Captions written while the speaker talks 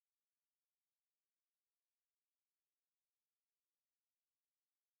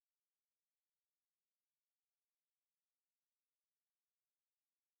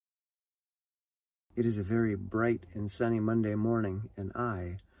It is a very bright and sunny Monday morning, and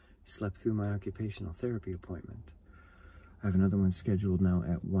I slept through my occupational therapy appointment. I have another one scheduled now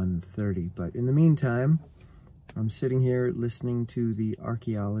at 1:30, but in the meantime, I'm sitting here listening to The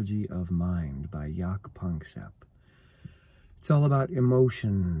Archaeology of Mind by Jaak Panksepp. It's all about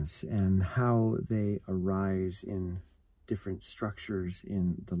emotions and how they arise in different structures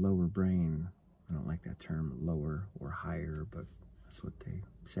in the lower brain. I don't like that term, lower or higher, but that's what they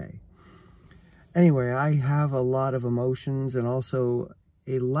say. Anyway, I have a lot of emotions and also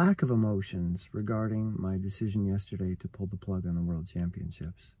a lack of emotions regarding my decision yesterday to pull the plug on the World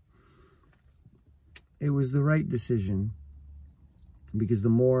Championships. It was the right decision because the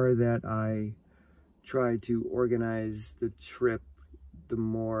more that I tried to organize the trip, the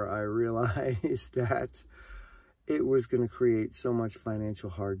more I realized that it was going to create so much financial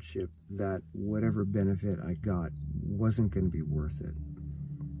hardship that whatever benefit I got wasn't going to be worth it.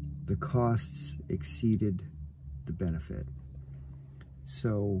 The costs exceeded the benefit.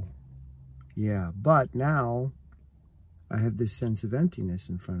 So, yeah, but now I have this sense of emptiness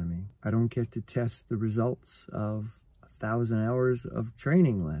in front of me. I don't get to test the results of 1,000 hours of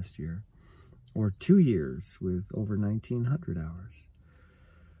training last year, or 2 years with over 1,900 hours.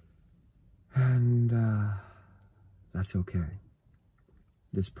 And that's okay.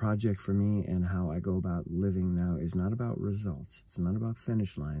 This project for me and how I go about living now is not about results. It's not about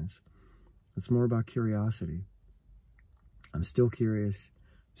finish lines. It's more about curiosity. I'm still curious.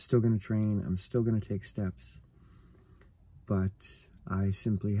 I'm still going to train. I'm still going to take steps. But I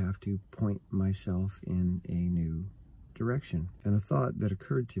simply have to point myself in a new direction. And a thought that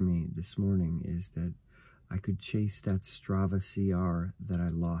occurred to me this morning is that I could chase that Strava CR that I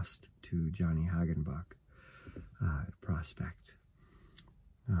lost to Johnny Hagenbach Prospect.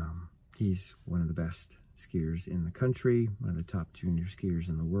 He's one of the best skiers in the country, one of the top junior skiers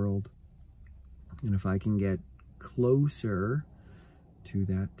in the world. And if I can get closer to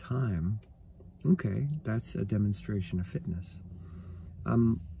that time, okay, that's a demonstration of fitness.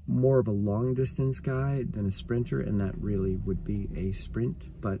 I'm more of a long distance guy than a sprinter, and that really would be a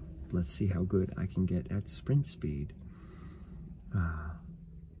sprint, but let's see how good I can get at sprint speed.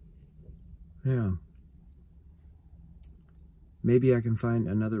 Yeah. Maybe I can find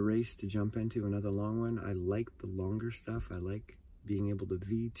another race to jump into, another long one. I like the longer stuff. I like being able to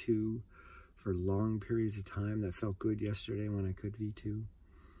V2 for long periods of time. That felt good yesterday when I could V2.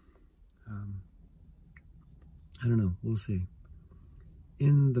 I don't know. We'll see.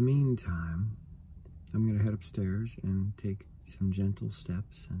 In the meantime, I'm going to head upstairs and take some gentle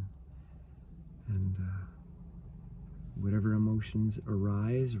steps and whatever emotions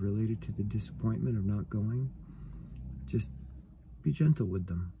arise related to the disappointment of not going, just be gentle with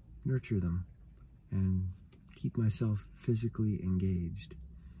them, nurture them, and keep myself physically engaged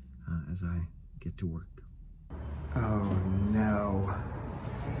as I get to work. Oh no,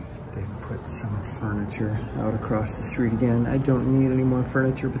 they put some furniture out across the street again. I don't need any more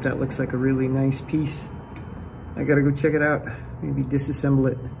furniture, but that looks like a really nice piece. I gotta go check it out, maybe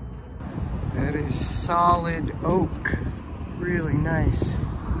disassemble it. That is solid oak, really nice.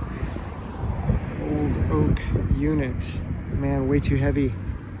 Old oak unit. Man, way too heavy.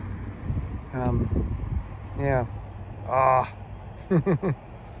 Yeah.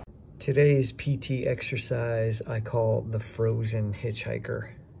 Today's PT exercise I call the frozen hitchhiker.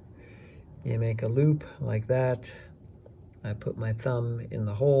 You make a loop like that. I put my thumb in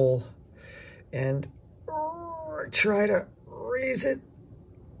the hole and try to raise it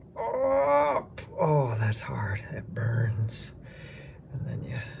up. Oh, that's hard. That burns. And then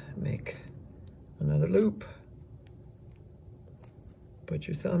you make another loop. Put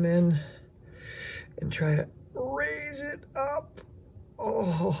your thumb in and try to raise it up.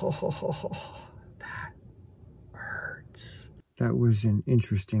 Oh, that hurts. That was an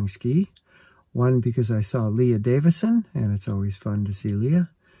interesting ski. One, because I saw Leah Davison, and it's always fun to see Leah.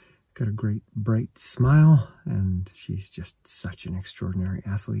 Got a great, bright smile, and she's just such an extraordinary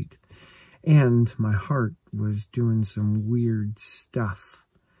athlete. And my heart was doing some weird stuff.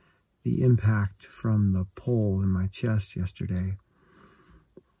 The impact from the pole in my chest yesterday.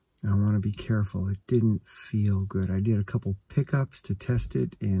 I want to be careful. It didn't feel good. I did a couple pickups to test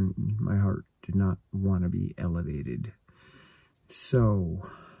it, and my heart did not want to be elevated. So,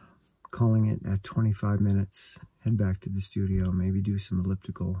 calling it at 25 minutes, head back to the studio, maybe do some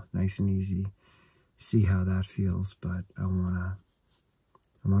elliptical, nice and easy, see how that feels, but I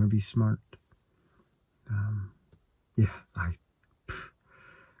want to be smart. Yeah,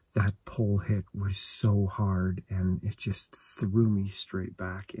 that pole hit was so hard, and it just threw me straight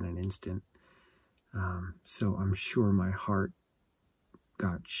back in an instant. So I'm sure my heart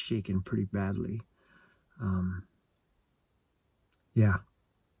got shaken pretty badly. Yeah.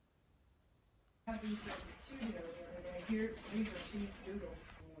 Who's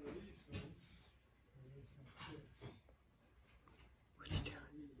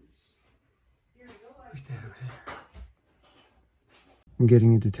that over there? I'm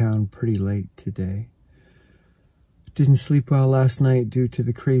getting into town pretty late today. Didn't sleep well last night due to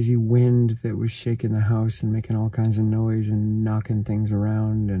the crazy wind that was shaking the house and making all kinds of noise and knocking things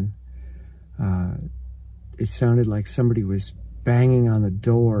around. And it sounded like somebody was banging on the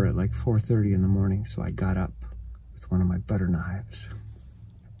door at like 4:30 in the morning. So I got up with one of my butter knives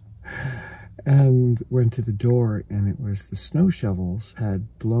and went to the door, and it was the snow shovels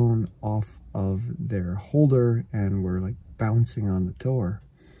had blown off of their holder and were like bouncing on the door.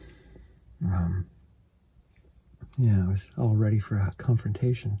 Yeah, I was all ready for a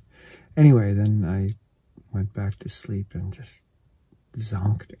confrontation. Anyway, then I went back to sleep and just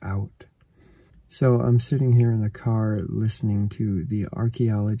zonked out. So I'm sitting here in the car listening to The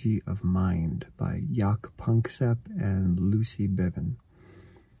Archaeology of Mind by Jaak Panksepp and Lucy Bevan.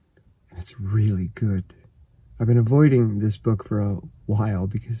 It's really good. I've been avoiding this book for a while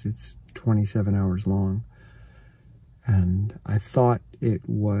because it's 27 hours long. And I thought it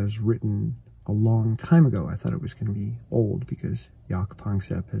was written a long time ago. I thought it was going to be old because Jaak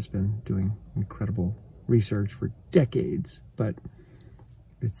Panksepp has been doing incredible research for decades, but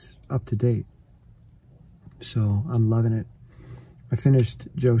it's up to date. So I'm loving it. I finished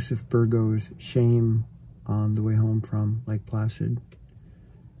Joseph Burgo's Shame on the way home from Lake Placid,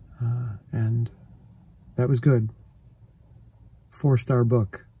 and that was good. 4-star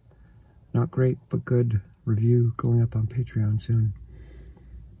book. Not great, but good. Review going up on Patreon soon.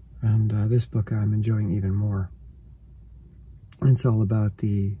 And this book I'm enjoying even more. It's all about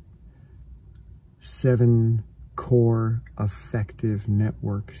the 7 core affective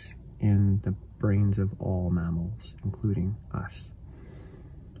networks in the brains of all mammals, including us.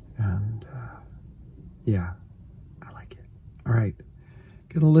 And yeah, I like it. All right,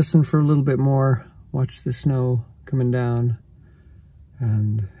 gonna listen for a little bit more, watch the snow coming down,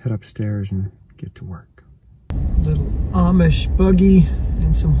 and head upstairs and get to work. Little Amish buggy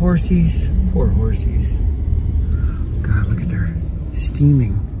and some horsies. Poor horsies. God, look at their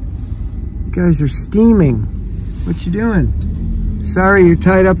steaming. You guys are steaming. What you doing? Sorry, you're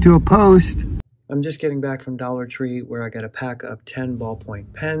tied up to a post. I'm just getting back from Dollar Tree where I got a pack of 10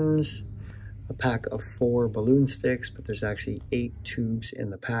 ballpoint pens, a pack of 4 balloon sticks, but there's actually 8 tubes in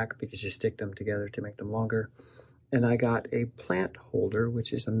the pack because you stick them together to make them longer. And I got a plant holder,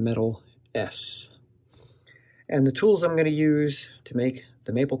 which is a metal S. And the tools I'm going to use to make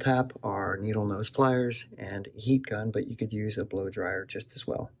the maple tap are needle nose pliers and a heat gun, but you could use a blow dryer just as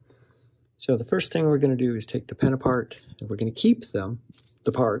well. So the first thing we're going to do is take the pen apart, and we're going to keep them,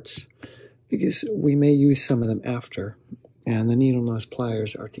 the parts, because we may use some of them after. And the needle nose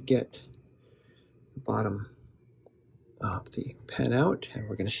pliers are to get the bottom of the pen out, and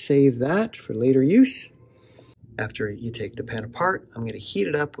we're going to save that for later use. After you take the pen apart, I'm going to heat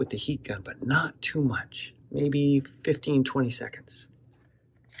it up with the heat gun, but not too much. Maybe 15-20 seconds.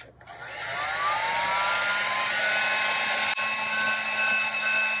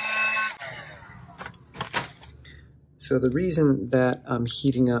 So the reason that I'm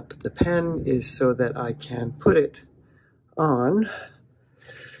heating up the pen is so that I can put it on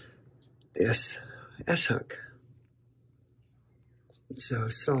this S-hook. So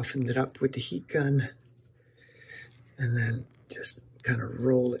soften it up with the heat gun and then just kind of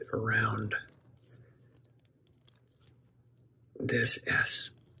roll it around this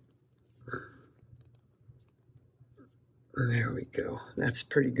S. There we go. That's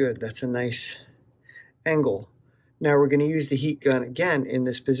pretty good. That's a nice angle. Now we're going to use the heat gun again in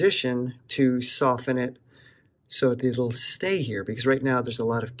this position to soften it so that it'll stay here, because right now there's a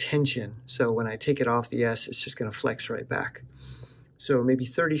lot of tension. So when I take it off the S, it's just going to flex right back. So maybe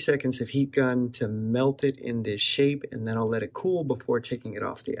 30 seconds of heat gun to melt it in this shape, and then I'll let it cool before taking it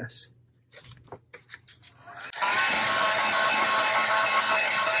off the S.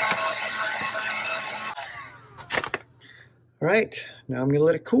 All right, now I'm going to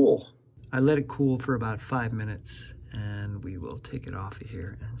let it cool. I let it cool for about 5 minutes, and we will take it off of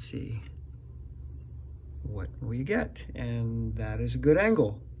here and see what we get. And that is a good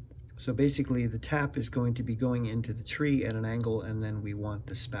angle. So basically the tap is going to be going into the tree at an angle, and then we want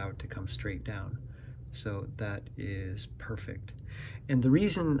the spout to come straight down. So that is perfect. And the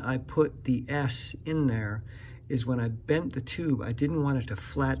reason I put the S in there is when I bent the tube, I didn't want it to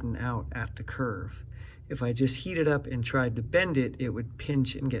flatten out at the curve. If I just heated up and tried to bend it, it would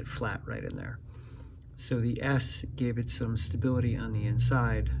pinch and get flat right in there. So the S gave it some stability on the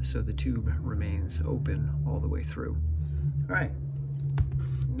inside, so the tube remains open all the way through. All right,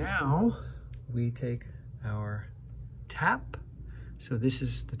 now we take our tap. So this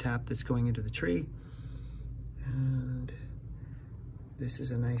is the tap that's going into the tree. And this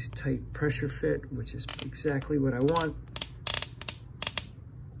is a nice tight pressure fit, which is exactly what I want.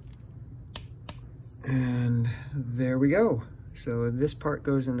 And there we go. So this part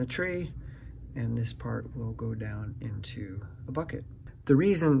goes in the tree, and this part will go down into a bucket. The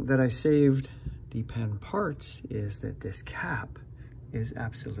reason that I saved the pen parts is that this cap is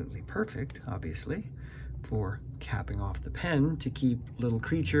absolutely perfect, obviously, for capping off the pen to keep little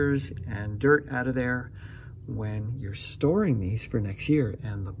creatures and dirt out of there when you're storing these for next year.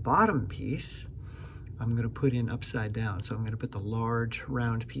 And the bottom piece, I'm gonna put in upside down. So I'm gonna put the large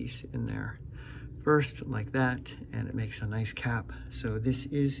round piece in there first, like that, and it makes a nice cap. So this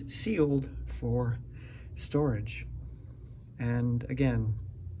is sealed for storage. And again,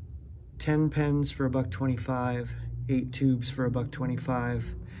 10 pens for $1.25, 8 tubes for $1.25,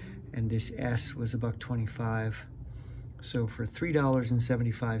 and this S was $1.25. So for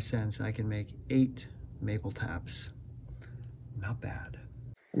 $3.75, I can make 8 maple taps. Not bad.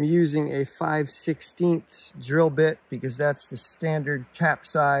 I'm using a 5/16 drill bit because that's the standard tap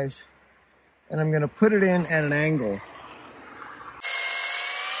size. And I'm gonna put it in at an angle.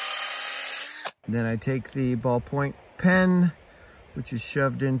 Then I take the ballpoint pen, which is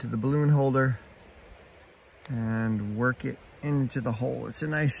shoved into the balloon holder, and work it into the hole. It's a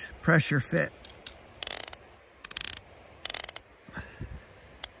nice pressure fit.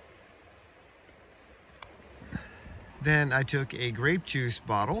 Then I took a grape juice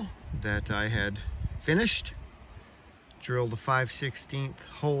bottle that I had finished, drilled a 5/16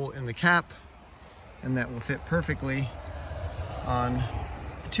 hole in the cap, and that will fit perfectly on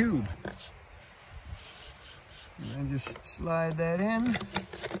the tube. And then just slide that in,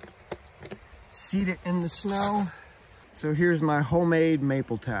 seat it in the snow. So here's my homemade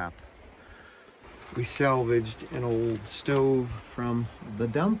maple tap. We salvaged an old stove from the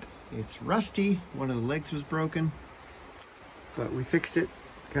dump. It's rusty, one of the legs was broken, but we fixed it,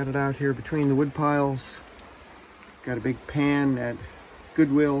 got it out here between the wood piles, got a big pan at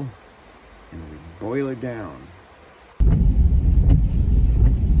Goodwill, and we boil it down.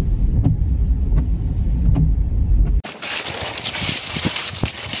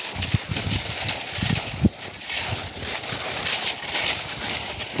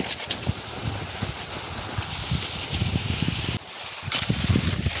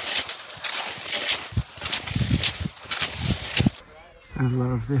 I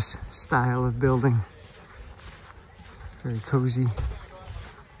love this style of building. Very cozy.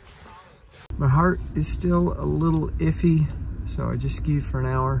 My heart is still a little iffy, so I just skied for an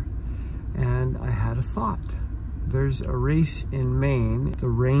hour, and I had a thought. There's a race in Maine, the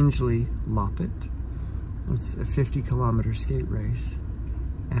Rangeley Loppet. It's a 50-kilometer skate race,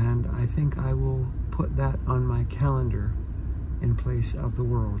 and I think I will put that on my calendar in place of the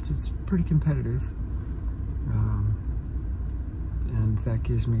Worlds. It's pretty competitive, and that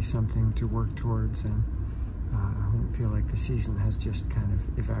gives me something to work towards, and I won't feel like the season has just kind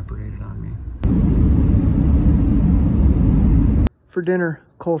of evaporated on me. For dinner,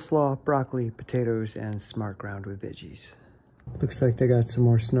 coleslaw, broccoli, potatoes, and smart ground with veggies. Looks like they got some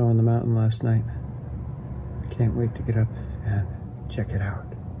more snow on the mountain last night. Can't wait to get up and check it out.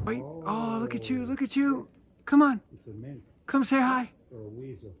 Wait, oh, look at you, look at you. Come on, come say hi. Or a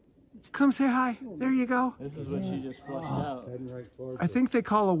weasel. Come say hi. There you go. This is what she just flushed out. I think they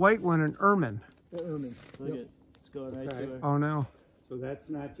call a white one an ermine. The ermine. Look at it's going right to her. Oh no. So that's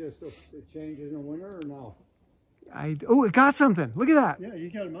not just a change in the winter, or no? Oh, it got something. Look at that. Yeah,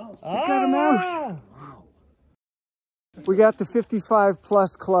 you got a mouse. It got a mouse. Wow. We got the 55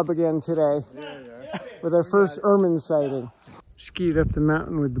 plus club again today with our first ermine sighting. Skied up the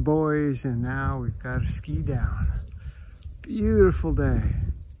mountain with the boys, and now we've got to ski down. Beautiful day.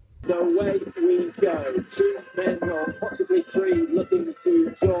 So away we go. 2 men or possibly 3 looking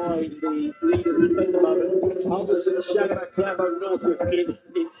to join the leaders at the moment. Alderson, Shagger, Clever, Northwood in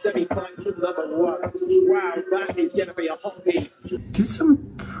semi-final number 1. Wow, that is going to be a hockey. Did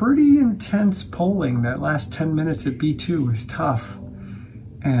some pretty intense pulling. That last 10 minutes at B2 was tough.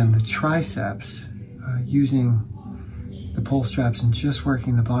 And the triceps, using the pull straps and just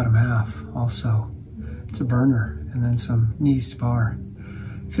working the bottom half also. It's a burner. And then some knees to bar.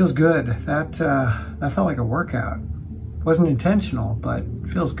 Feels good. That felt like a workout. Wasn't intentional, but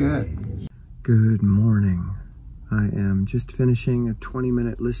feels good. Good morning. I am just finishing a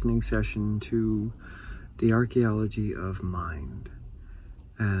 20-minute listening session to The Archaeology of Mind.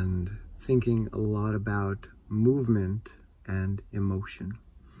 And thinking a lot about movement and emotion.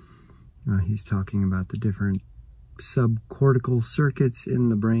 He's talking about the different subcortical circuits in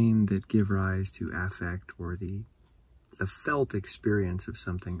the brain that give rise to affect, or the felt experience of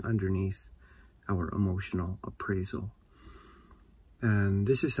something underneath our emotional appraisal. And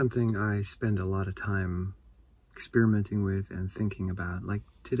this is something I spend a lot of time experimenting with and thinking about. Like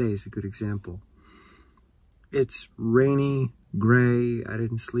today is a good example. It's rainy, gray. I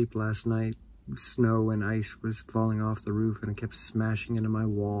didn't sleep last night. Snow and ice was falling off the roof, and it kept smashing into my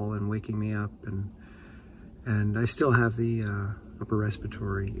wall and waking me up. And I still have the upper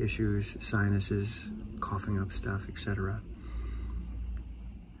respiratory issues, sinuses, coughing up stuff, etc.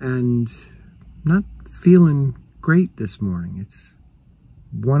 And not feeling great this morning. It's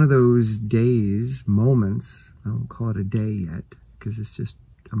one of those days, moments, I won't call it a day yet, because it's just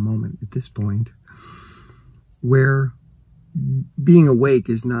a moment at this point, where being awake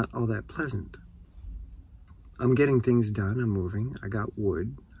is not all that pleasant. I'm getting things done, I'm moving, I got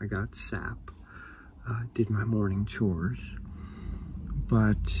wood, I got sap, did my morning chores,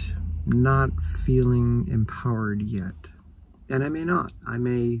 but not feeling empowered yet. And I may not. I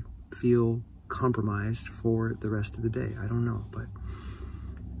may feel compromised for the rest of the day. I don't know, but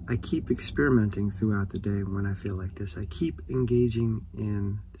I keep experimenting throughout the day when I feel like this. I keep engaging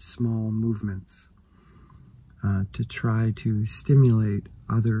in small movements to try to stimulate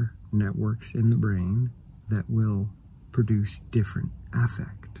other networks in the brain that will produce different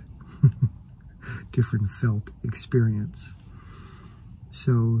affect, different felt experience.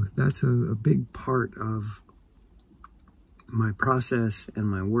 So that's a big part of my process and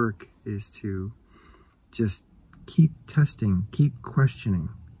my work, is to just keep testing, keep questioning,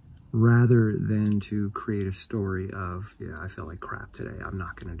 rather than to create a story of, yeah, I felt like crap today, I'm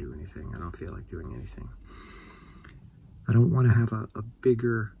not going to do anything, I don't feel like doing anything. I don't want to have a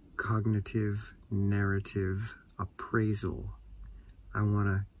bigger cognitive narrative appraisal. I want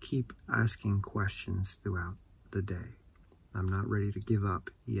to keep asking questions throughout the day. I'm not ready to give up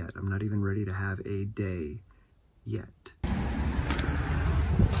yet. I'm not even ready to have a day yet.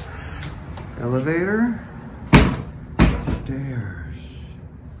 Elevator, stairs,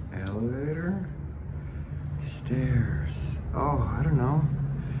 elevator, stairs. Oh, I don't know.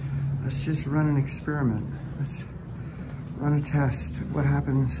 Let's just run an experiment. Let's run a test. What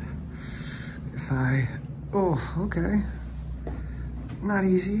happens if oh, okay. Not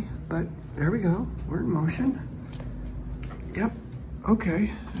easy, but there we go. We're in motion. Yep,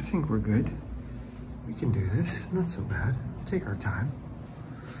 okay. I think we're good. We can do this, not so bad. Take our time.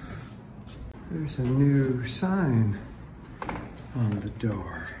 There's a new sign on the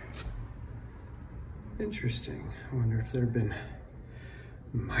door. Interesting. I wonder if there have been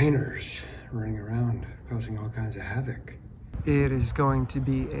miners running around causing all kinds of havoc. It is going to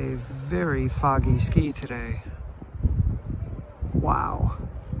be a very foggy ski today. Wow.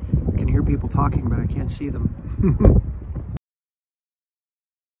 I can hear people talking, but I can't see them.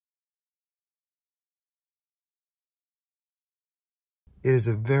 It is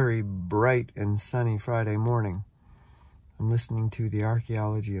a very bright and sunny Friday morning. I'm listening to The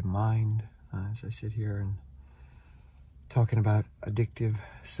Archaeology of Mind as I sit here and talking about addictive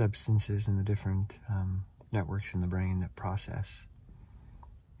substances and the different networks in the brain that process,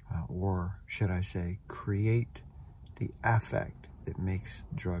 or should I say, create the affect that makes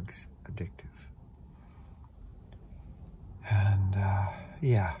drugs addictive. And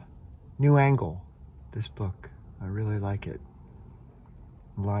yeah, new angle, this book. I really like it.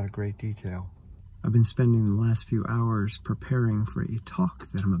 A lot of great detail. I've been spending the last few hours preparing for a talk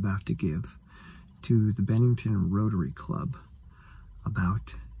that I'm about to give to the Bennington Rotary Club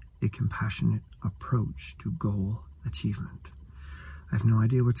about a compassionate approach to goal achievement. I have no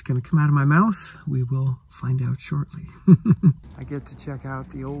idea what's going to come out of my mouth. We will find out shortly. I get to check out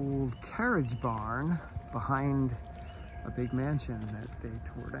the old carriage barn behind a big mansion that they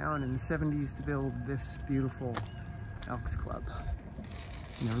tore down in the 70s to build this beautiful Elks Club.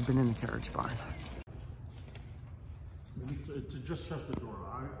 Never been in the carriage barn. To just shut the door,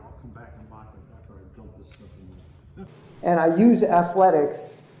 I'll come back and lock it after I dump this stuff in there. And I use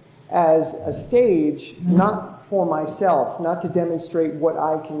athletics as a stage, not for myself, not to demonstrate what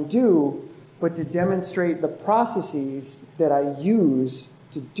I can do, but to demonstrate the processes that I use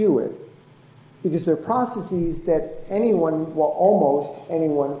to do it. Because they're processes that anyone, well, almost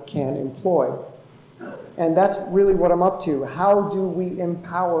anyone can employ. And that's really what I'm up to. How do we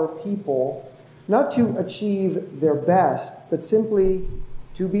empower people, not to achieve their best, but simply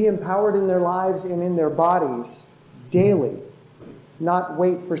to be empowered in their lives and in their bodies daily? not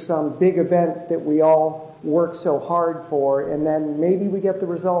wait for some big event that we all work so hard for, and then maybe we get the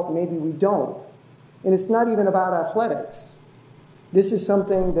result, maybe we don't. And it's not even about athletics. This is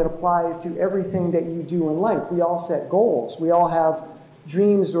something that applies to everything that you do in life. We all set goals. We all have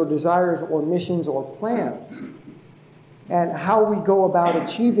dreams or desires or missions or plans. And how we go about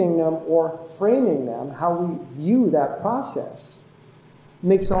achieving them or framing them, how we view that process,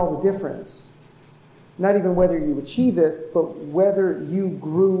 makes all the difference. Not even whether you achieve it, but whether you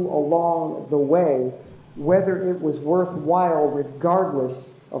grew along the way, whether it was worthwhile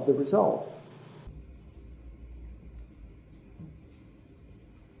regardless of the result.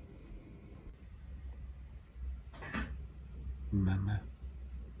 Mama.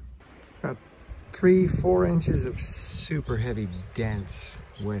 About 3-4 inches of super heavy, dense,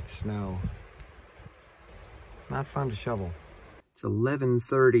 wet snow. Not fun to shovel. It's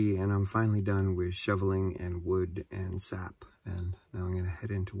 11:30 and I'm finally done with shoveling and wood and sap. And now I'm going to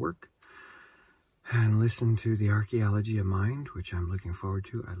head into work and listen to The Archaeology of Mind, which I'm looking forward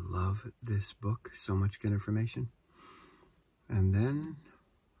to. I love this book. So much good information. And then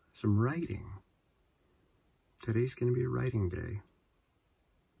some writing. Today's going to be a writing day.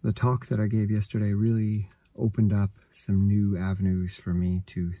 The talk that I gave yesterday really opened up some new avenues for me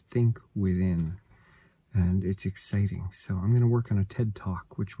to think within. And it's exciting. So I'm going to work on a TED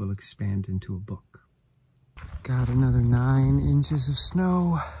Talk, which will expand into a book. Got another 9 inches of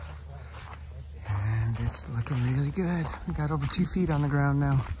snow. And it's looking really good. We got over 2 feet on the ground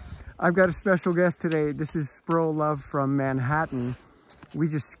now. I've got a special guest today. This is Sproule Love from Manhattan. We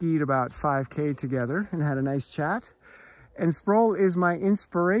just skied about 5K together and had a nice chat. And Sproule is my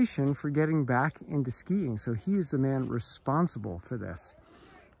inspiration for getting back into skiing. So he is the man responsible for this.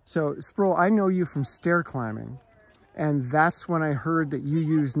 So Sproule, I know you from stair climbing. And that's when I heard that you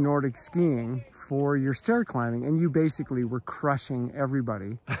used Nordic skiing for your stair climbing. And you basically were crushing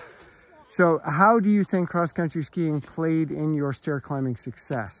everybody. So how do you think cross-country skiing played in your stair climbing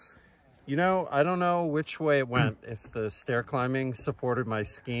success? You know, I don't know which way it went, if the stair climbing supported my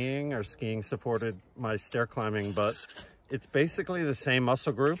skiing or skiing supported my stair climbing, but it's basically the same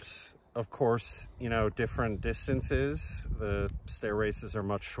muscle groups. Of course, you know, different distances. The stair races are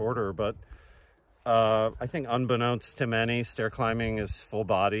much shorter, but I think unbeknownst to many, stair climbing is full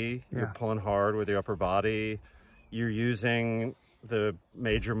body. Yeah. You're pulling hard with your upper body. You're using the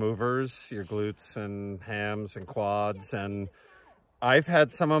major movers, your glutes and hams and quads, and I've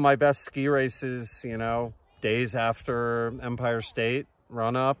had some of my best ski races, you know, days after Empire State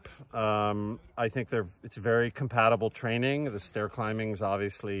run up. I think it's very compatible training. The stair climbing is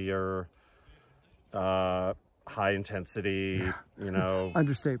obviously your high intensity, you know,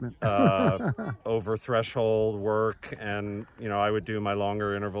 understatement, over threshold work. And, you know, I would do my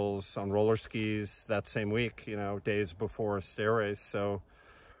longer intervals on roller skis that same week, you know, days before a stair race. So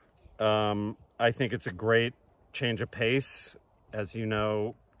I think it's a great change of pace. As you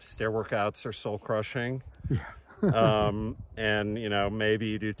know, stair workouts are soul crushing. Yeah. And, you know, maybe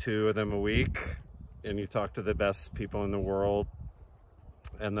you do 2 of them a week and you talk to the best people in the world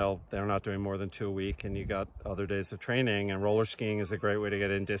and they're not doing more than 2 a week, and you got other days of training. And roller skiing is a great way to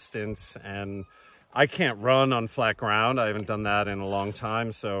get in distance. And I can't run on flat ground. I haven't done that in a long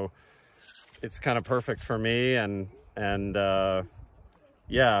time. So it's kind of perfect for me. And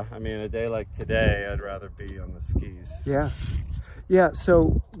yeah, I mean, a day like today, I'd rather be on the skis. Yeah. Yeah,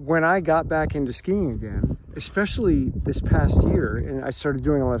 so when I got back into skiing again, especially this past year, and I started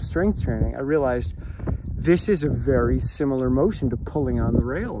doing a lot of strength training, I realized this is a very similar motion to pulling on the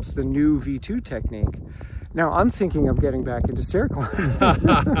rails, the new V2 technique. Now I'm thinking of getting back into stair climbing.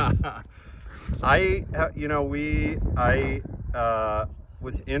 I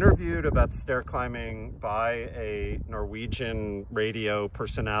was interviewed about stair climbing by a Norwegian radio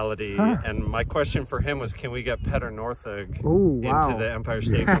personality, and my question for him was, can we get Petter Northug into the Empire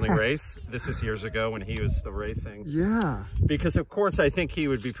State Building race? This was years ago when he was still racing. Yeah. Because of course I think he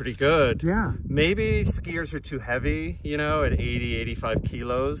would be pretty good. Yeah. Maybe skiers are too heavy, you know, at 80, 85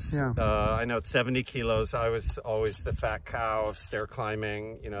 kilos. Yeah. I know at 70 kilos, I was always the fat cow of stair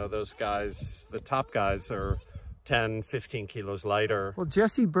climbing. You know, those guys, the top guys are 10, 15 kilos lighter. Well,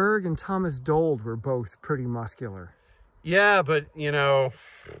 Jesse Berg and Thomas Dold were both pretty muscular. Yeah, but, you know,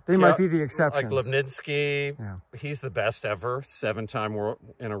 they might be the exceptions. Like Lubnitsky, he's the best ever. 7-time world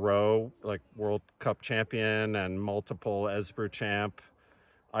in a row, like World Cup champion and multiple Esbro champ,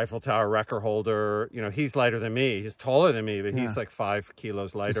 Eiffel Tower record holder. You know, he's lighter than me. He's taller than me, but he's like 5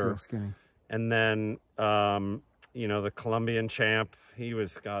 kilos lighter. Just real skinny. And then, you know, the Colombian champ, he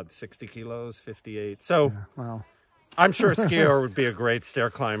was, God, 60 kilos, 58. So, wow. I'm sure a skier would be a great stair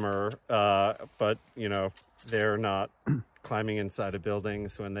climber, but, you know, they're not climbing inside of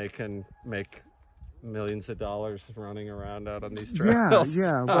buildings when they can make millions of dollars running around out on these trails.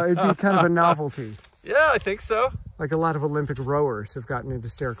 Yeah, well, it'd be kind of a novelty. Yeah, I think so. Like a lot of Olympic rowers have gotten into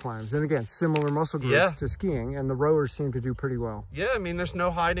stair climbs. And again, similar muscle groups to skiing, and the rowers seem to do pretty well. Yeah, I mean, there's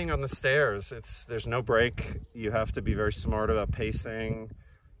no hiding on the stairs. There's no break. You have to be very smart about pacing,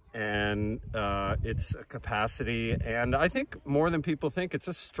 and it's a capacity. And I think more than people think, it's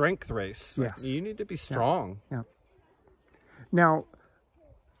a strength race. Yes. You need to be strong. Yeah. Now,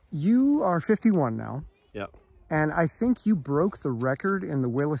 you are 51 now. Yeah. And I think you broke the record in the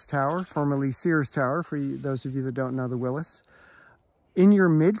Willis Tower, formerly Sears Tower, for those of you that don't know the Willis. In your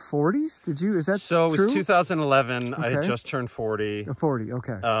mid-40s, did you? Is that so? It true? was 2011. Okay. I had just turned 40. 40,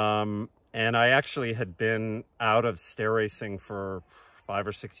 okay. And I actually had been out of stair racing for 5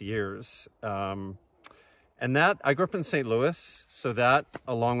 or 6 years. And that, I grew up in St. Louis, so that,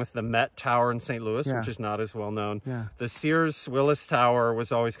 along with the Met Tower in St. Louis, which is not as well known, the Sears Willis Tower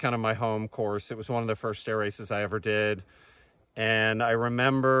was always kind of my home course. It was one of the first stair races I ever did. And I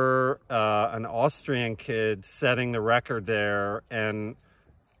remember an Austrian kid setting the record there, and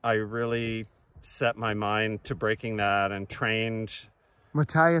I really set my mind to breaking that and trained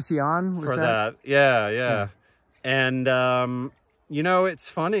Matthias Jan, was for that? Yeah. And, you know, it's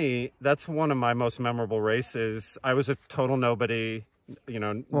funny. That's one of my most memorable races. I was a total nobody, you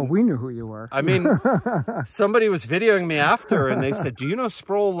know. Well, we knew who you were. I mean, somebody was videoing me after, and they said, "Do you know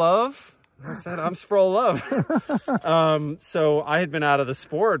Sproule Love?" I said, "I'm Sproule Love." So I had been out of the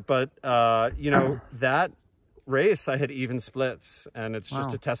sport, but, you know, that race, I had even splits, and it's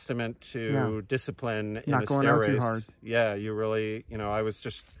just a testament to discipline in a stair race. Not going out too hard. Yeah, you really, you know,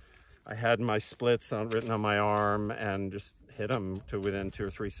 I had my splits written on my arm and just hit them to within 2 or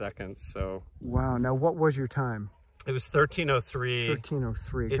 3 seconds. So wow. Now, what was your time? It was 13:03.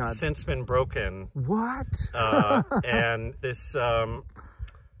 13:03. It's God. since been broken. What? And this the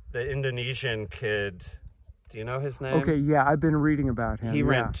Indonesian kid, do you know his name? Okay, yeah, I've been reading about him. He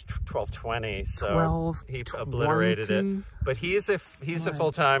ran 12:20, so he obliterated it. But he's a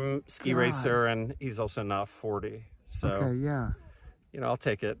full-time ski racer, and he's also now 40. So okay, yeah. You know, I'll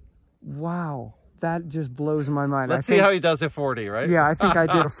take it. Wow. That just blows my mind. Let's see how he does at 40, right? Yeah, I think I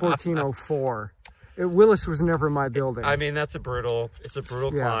did a 14:04. Willis was never my building. I mean, it's a brutal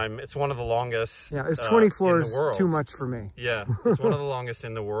climb. It's one of the longest. Yeah, it's 20 floors too much for me. Yeah, it's one of the longest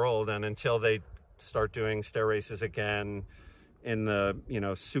in the world. And until they start doing stair races again in the, you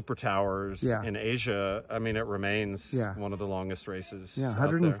know, super towers in Asia, I mean, it remains one of the longest races. Yeah,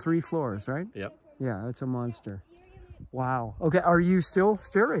 103 floors, right? Yep. Yeah, that's a monster. Wow. Okay, are you still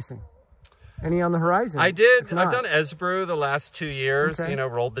stair racing? Any on the horizon? I did. I've done Esbru the last 2 years, you know,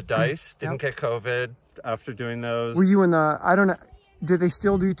 rolled the dice, didn't get COVID after doing those. Were you in the, I don't know, do they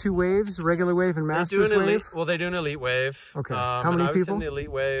still do 2 waves, regular wave and Masters wave? Well, they do an elite wave. Okay, how many people? I was in the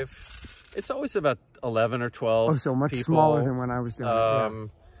elite wave. It's always about 11 or 12 Oh, so much people. smaller than when I was doing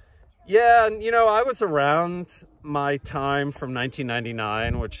it. Yeah, and you know, I was around my time from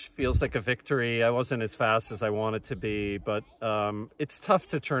 1999, which feels like a victory. I wasn't as fast as I wanted to be, but it's tough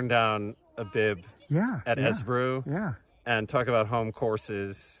to turn down a bib at Esbru and talk about home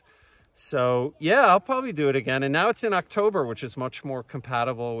courses. So yeah, I'll probably do it again. And now it's in October, which is much more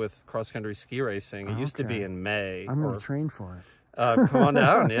compatible with cross-country ski racing. It used to be in May. I'm going to train for it. Come on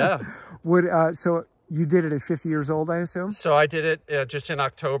down, yeah. So you did it at 50 years old, I assume? So I did it just in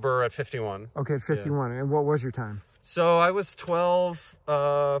October at 51. Okay, at 51. And what was your time? So I was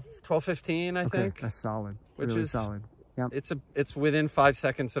 12:15, I think. That's solid. Which really is solid. Yeah. It's within 5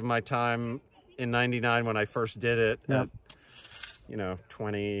 seconds of my time in '99 when I first did it at, you know,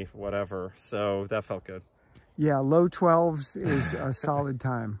 20 whatever. So that felt good. Yeah, low 12s is a solid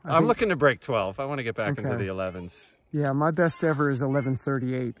time. I'm looking to break 12. I want to get back into the 11s. Yeah, my best ever is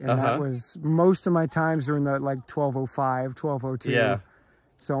 11:38, and that was most of my times are in the like 12:05, 12:02. Yeah.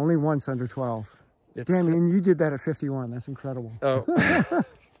 So only once under 12. Damn, and you did that at 51. That's incredible. Oh,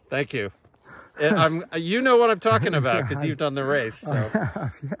 thank you. You know what I'm talking about because you've done the race. So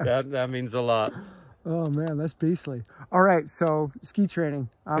yes. that means a lot. Oh man, that's beastly. All right, so ski training.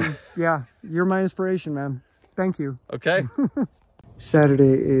 Yeah, you're my inspiration, man. Thank you. Okay.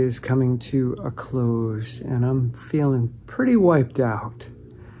 Saturday is coming to a close, and I'm feeling pretty wiped out.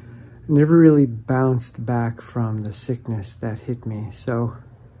 Never really bounced back from the sickness that hit me, so I'm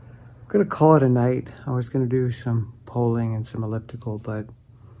gonna call it a night. I was gonna do some poling and some elliptical, but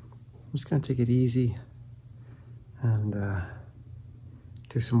I'm just gonna take it easy and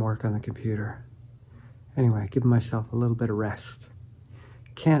do some work on the computer. Anyway, give myself a little bit of rest.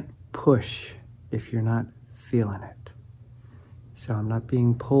 Can't push if you're not feeling it. So I'm not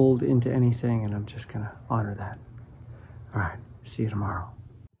being pulled into anything, and I'm just gonna honor that. All right, see you tomorrow.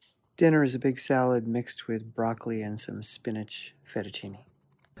 Dinner is a big salad mixed with broccoli and some spinach fettuccine.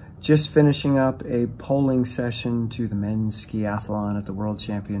 Just finishing up a polling session to the men's skiathlon at the World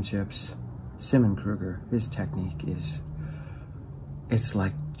Championships. Simen Krüger, his technique it's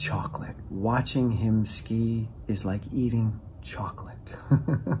like chocolate. Watching him ski is like eating chocolate.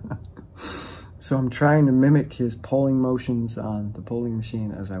 So I'm trying to mimic his polling motions on the polling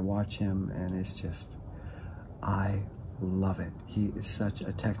machine as I watch him, and it's just, I love it. He is such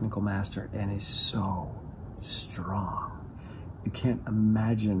a technical master and is so strong. You can't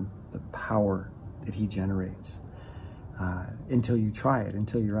imagine the power that he generates until you try it,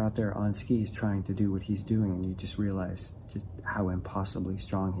 until you're out there on skis trying to do what he's doing, and you just realize just how impossibly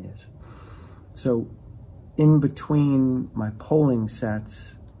strong he is. So in between my polling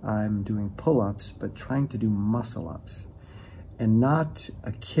sets, I'm doing pull-ups, but trying to do muscle-ups, and not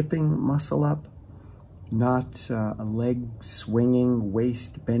a kipping muscle-up, not a leg swinging,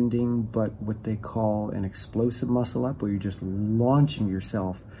 waist bending, but what they call an explosive muscle-up, where you're just launching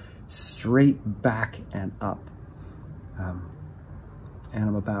yourself straight back and up. And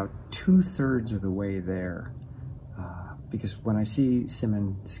I'm about 2/3 of the way there, because when I see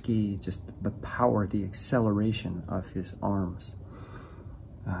Simen ski, just the power, the acceleration of his arms.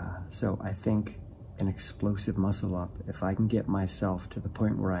 So I think an explosive muscle up, if I can get myself to the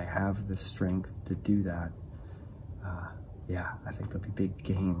point where I have the strength to do that, yeah, I think there'll be big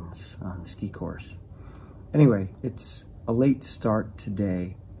gains on the ski course. Anyway, it's a late start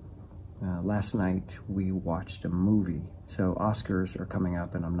today. Last night we watched a movie. So Oscars are coming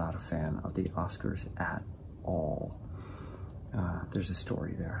up, and I'm not a fan of the Oscars at all. There's a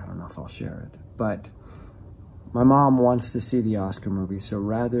story there. I don't know if I'll share it, but my mom wants to see the Oscar movie, so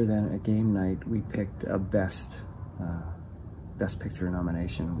rather than a game night, we picked a Best Picture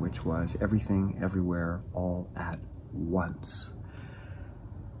nomination, which was Everything, Everywhere, All at Once.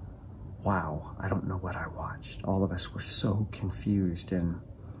 Wow, I don't know what I watched. All of us were so confused and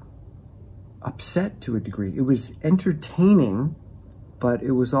upset to a degree. It was entertaining, but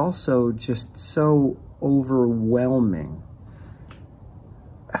it was also just so overwhelming.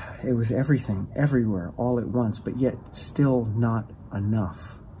 It was everything, everywhere, all at once, but yet still not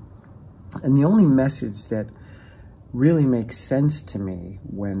enough. And the only message that really makes sense to me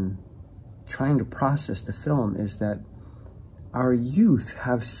when trying to process the film is that our youth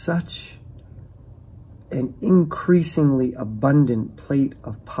have such an increasingly abundant plate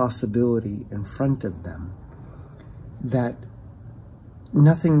of possibility in front of them that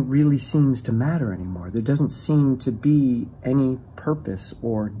nothing really seems to matter anymore. There doesn't seem to be any purpose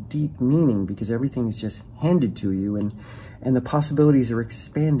or deep meaning, because everything is just handed to you, and the possibilities are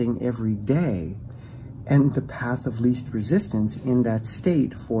expanding every day. And the path of least resistance in that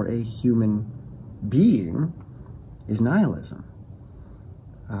state for a human being is nihilism.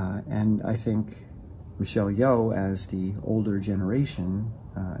 And I think Michelle Yeoh, as the older generation,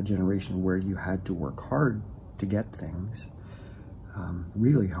 a generation where you had to work hard to get things,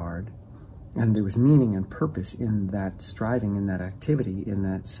 really hard, and there was meaning and purpose in that striving, in that activity, in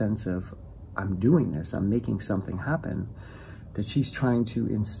that sense of, I'm doing this, I'm making something happen, that she's trying to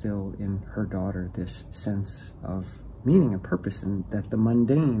instill in her daughter this sense of meaning and purpose, and that the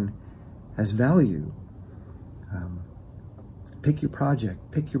mundane has value. Pick your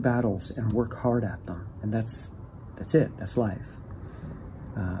project, pick your battles, and work hard at them, and that's it, that's life.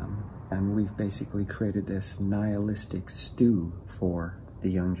 And we've basically created this nihilistic stew for the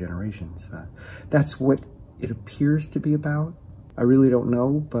young generations. That's what it appears to be about. I really don't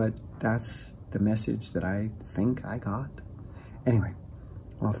know, but that's the message that I think I got. Anyway,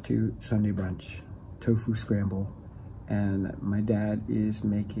 off to Sunday brunch, tofu scramble, and my dad is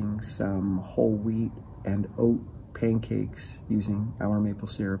making some whole wheat and oat pancakes using our maple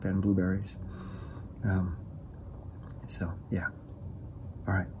syrup and blueberries. So yeah,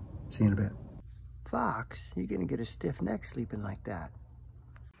 all right. See you in a bit. Fox, you're gonna get a stiff neck sleeping like that.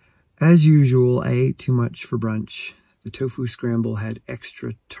 As usual, I ate too much for brunch. The tofu scramble had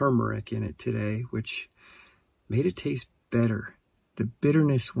extra turmeric in it today, which made it taste better. The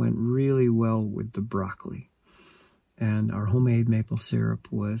bitterness went really well with the broccoli. And our homemade maple syrup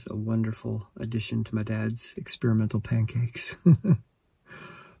was a wonderful addition to my dad's experimental pancakes.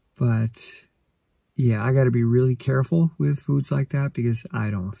 But yeah, I got to be really careful with foods like that, because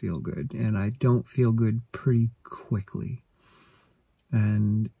I don't feel good, and I don't feel good pretty quickly.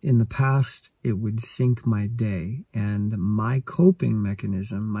 And in the past, it would sink my day, and my coping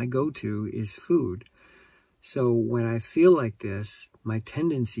mechanism, my go-to, is food. So when I feel like this, my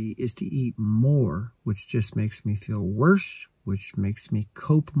tendency is to eat more, which just makes me feel worse, which makes me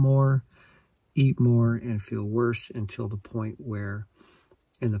cope more, eat more and feel worse until the point where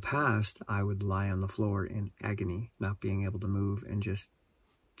in the past I would lie on the floor in agony, not being able to move and just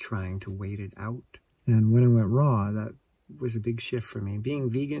trying to wait it out. And when I went raw, that was a big shift for me.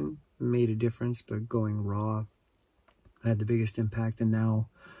 Being vegan made a difference, but going raw had the biggest impact. And now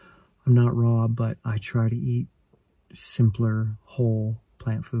I'm not raw, but I try to eat simpler, whole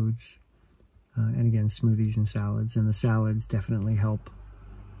plant foods. And again, smoothies and salads. And the salads definitely help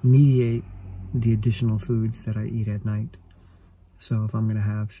mediate the additional foods that I eat at night. So if I'm going to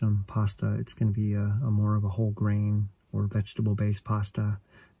have some pasta, it's going to be a more of a whole grain or vegetable-based pasta,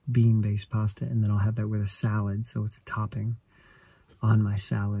 bean-based pasta, and then I'll have that with a salad, so it's a topping on my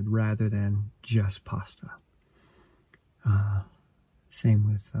salad rather than just pasta.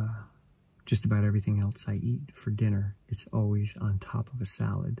 Same with just about everything else I eat for dinner. It's always on top of a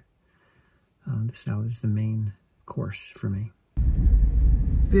salad. The salad is the main course for me.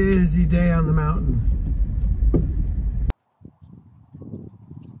 Busy day on the mountain.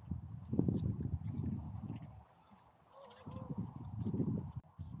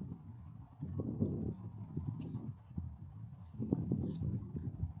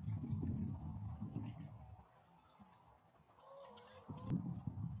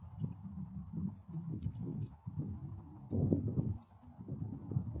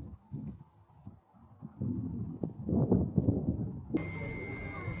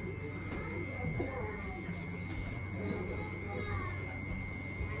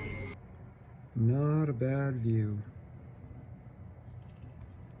 Not a bad view.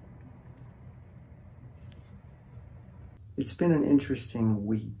 It's been an interesting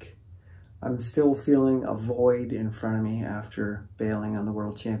week. I'm still feeling a void in front of me after bailing on the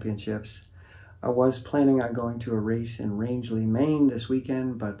World Championships. I was planning on going to a race in Rangeley, Maine this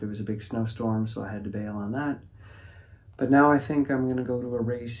weekend, but there was a big snowstorm, so I had to bail on that. But now I think I'm going to go to a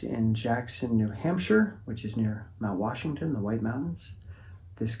race in Jackson, New Hampshire, which is near Mount Washington, the White Mountains.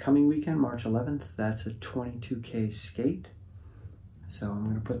 This coming weekend, March 11th, that's a 22K skate. So I'm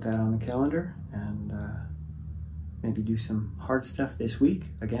going to put that on the calendar and maybe do some hard stuff this week.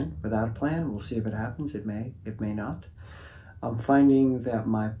 Again, without a plan. We'll see if it happens. It may not. I'm finding that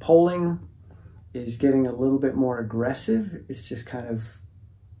my pulling is getting a little bit more aggressive. It's just kind of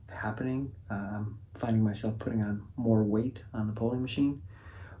happening. I'm finding myself putting on more weight on the pulling machine.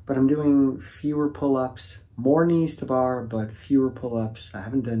 But I'm doing fewer pull-ups, more knees to bar, but fewer pull-ups. I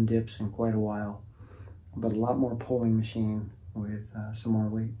haven't done dips in quite a while, but a lot more pulling machine with some more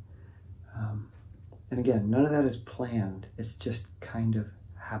weight. And again, none of that is planned. It's just kind of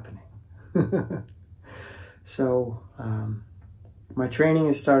happening. So my training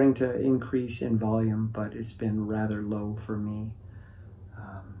is starting to increase in volume, but it's been rather low for me.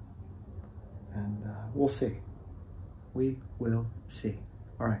 And we'll see. We will see.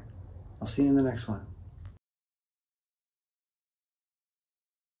 All right. I'll see you in the next one.